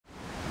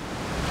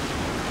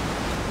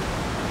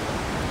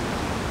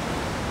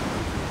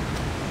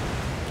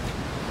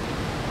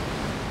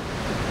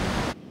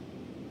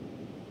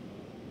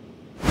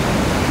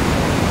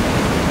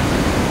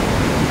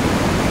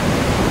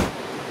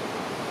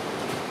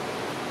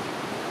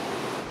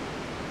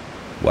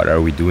What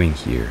are we doing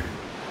here?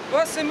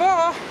 Ouais, c'est mort,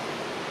 hein.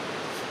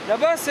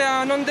 Là-bas, c'est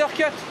un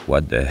undercut.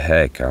 What the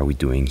heck are we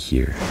doing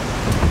here?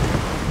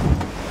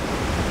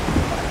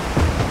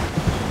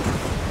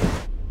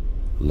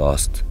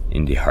 Lost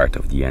in the heart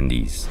of the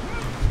Andes.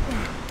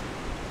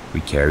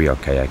 We carry our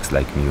kayaks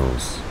like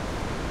mules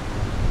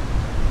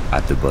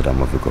at the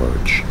bottom of a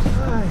gorge.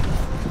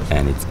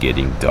 And it's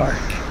getting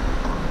dark.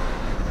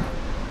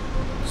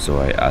 So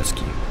I ask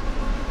you,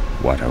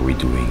 what are we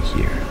doing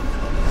here?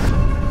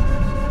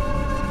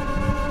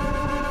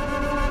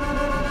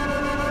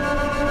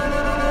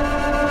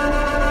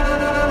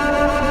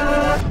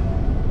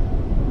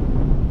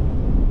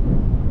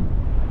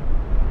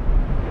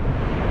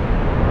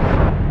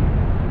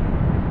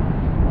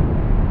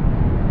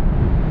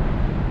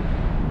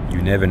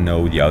 You never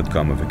know the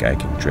outcome of a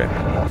kayaking trip.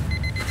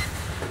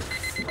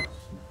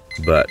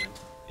 But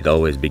it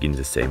always begins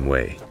the same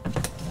way.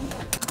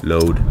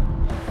 Load,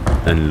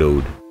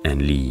 unload,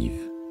 and leave.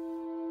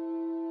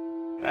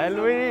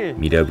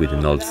 Meet up with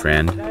an old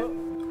friend,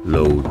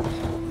 load,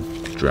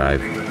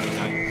 drive,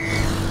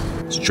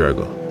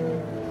 struggle.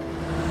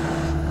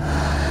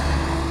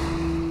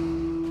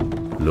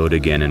 Load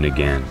again and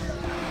again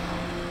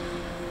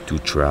to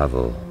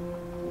travel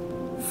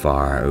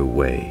far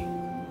away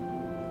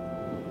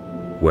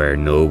where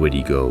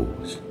nobody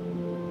goes.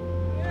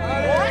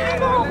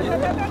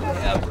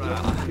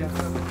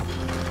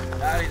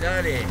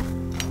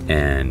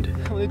 And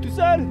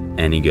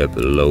ending up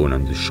alone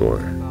on the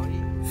shore,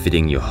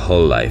 fitting your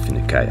whole life in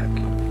a kayak.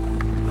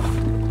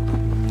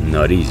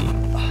 Not easy.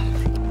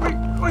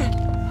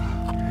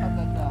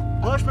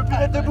 Moi, je peux plus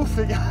mettre de bouffe,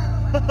 les gars.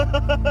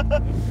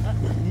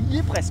 On y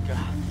est presque.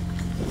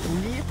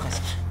 On y est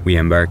presque. We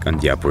embark on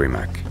the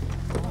Apurimac,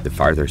 the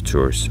farthest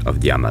shores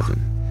of the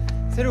Amazon.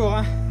 C'est lourd,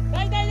 hein?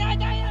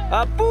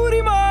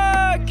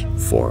 Apurimac!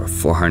 For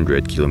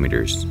 400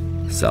 kilometers,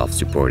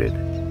 self-supported.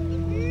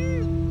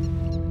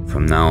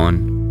 From now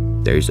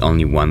on, there is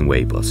only one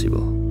way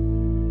possible.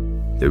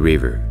 The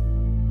river.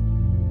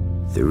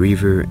 The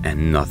river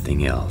and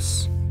nothing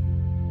else.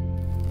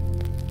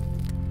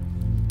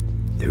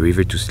 The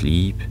river to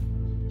sleep.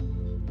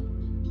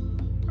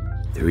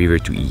 The river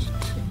to eat.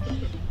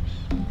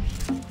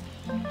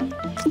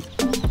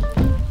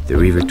 The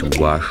river to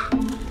wash.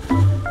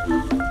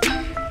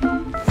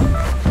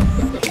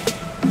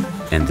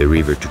 And the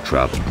river to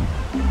travel.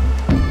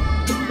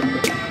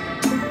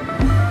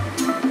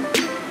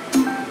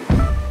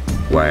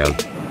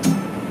 Wild,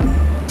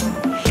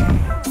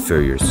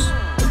 furious,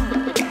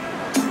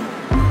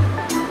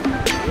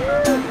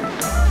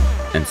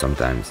 and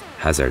sometimes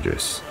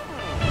hazardous.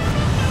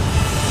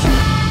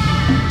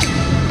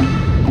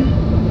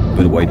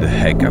 But why the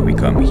heck are we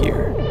come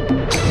here?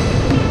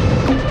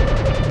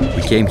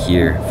 We came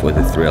here for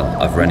the thrill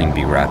of running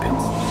big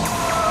rapids.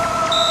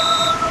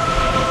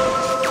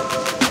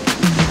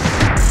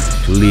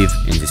 To live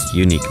in this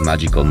unique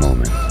magical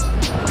moment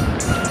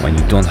when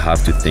you don't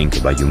have to think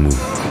about your move.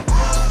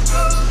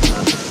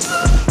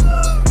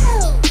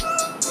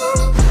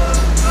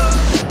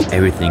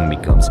 Everything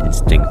becomes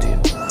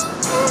instinctive.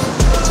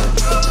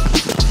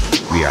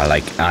 We are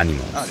like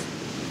animals,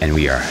 and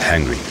we are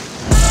hungry.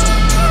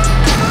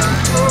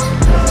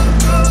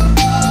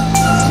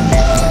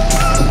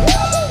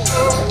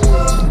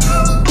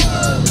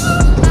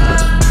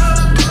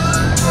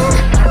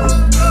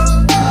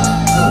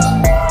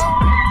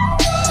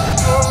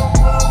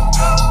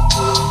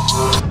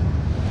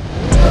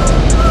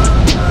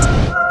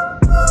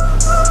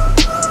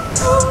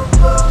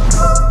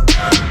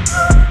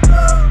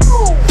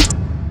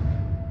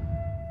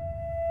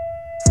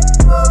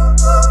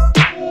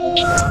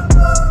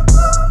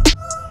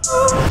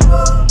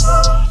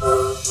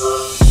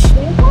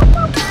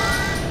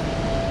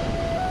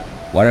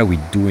 What are we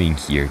doing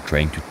here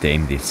trying to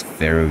tame this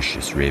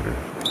ferocious river?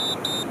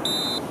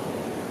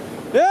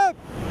 Yep.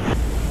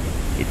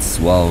 It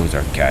swallows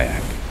our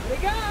kayak.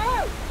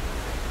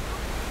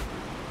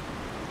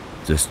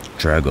 The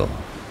struggle.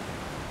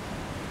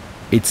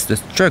 It's the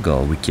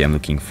struggle we came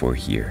looking for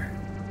here.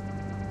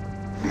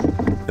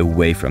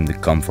 Away from the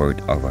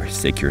comfort of our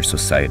secure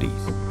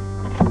societies.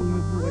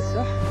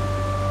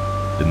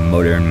 The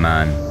modern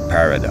man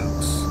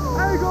paradox.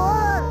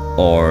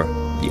 Or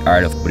the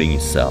art of putting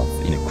yourself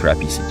in a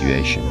crappy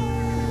situation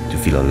to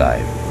feel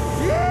alive.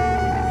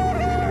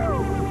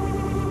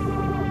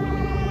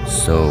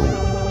 So,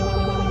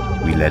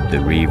 we let the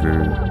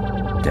river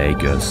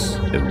take us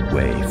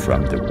away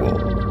from the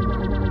world.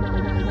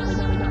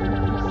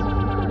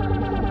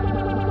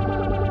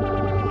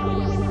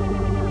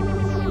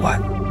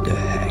 What the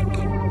heck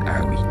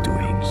are we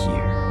doing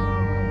here?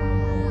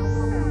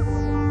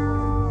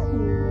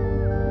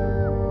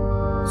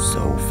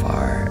 So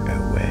far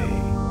away.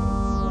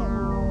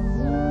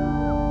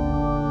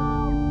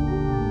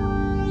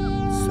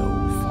 So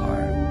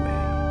far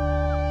away.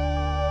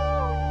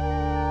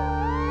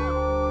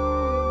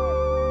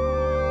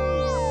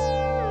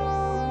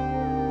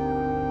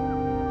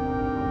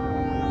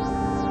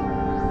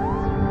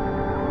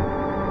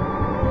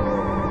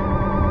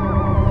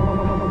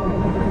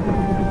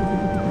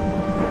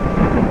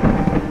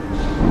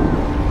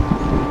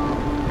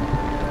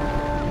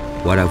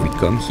 have we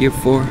come here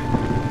for?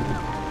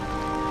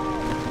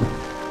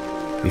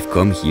 We've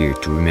come here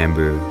to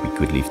remember we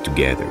could live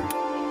together,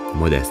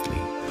 modestly.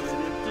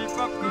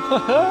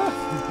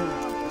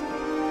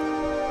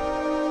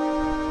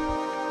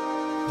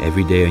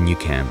 Every day a new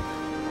camp,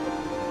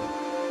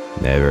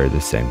 never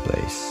the same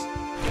place.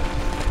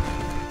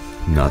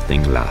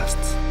 Nothing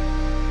lasts.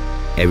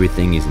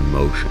 Everything is in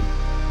motion.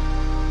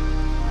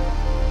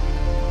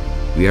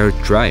 We are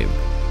a tribe,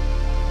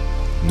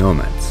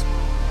 nomads,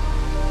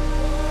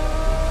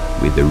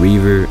 with the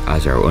river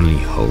as our only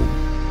home.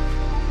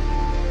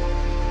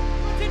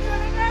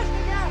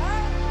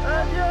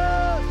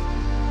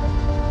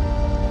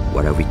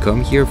 What have we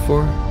come here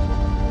for?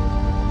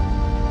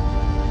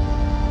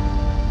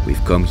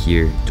 We've come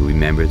here to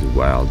remember the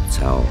wild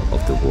soul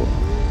of the world.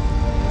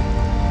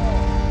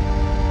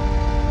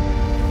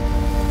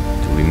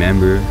 To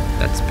remember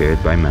that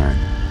spared by man,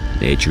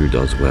 nature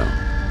does well.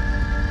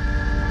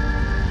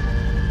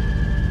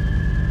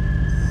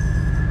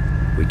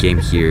 We came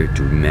here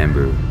to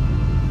remember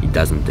it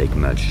doesn't take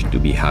much to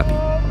be happy.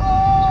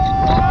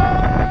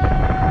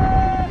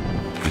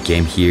 We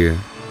came here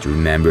to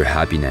remember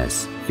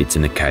happiness fits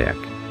in a kayak.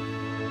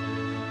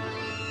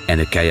 And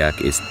a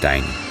kayak is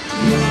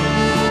tiny.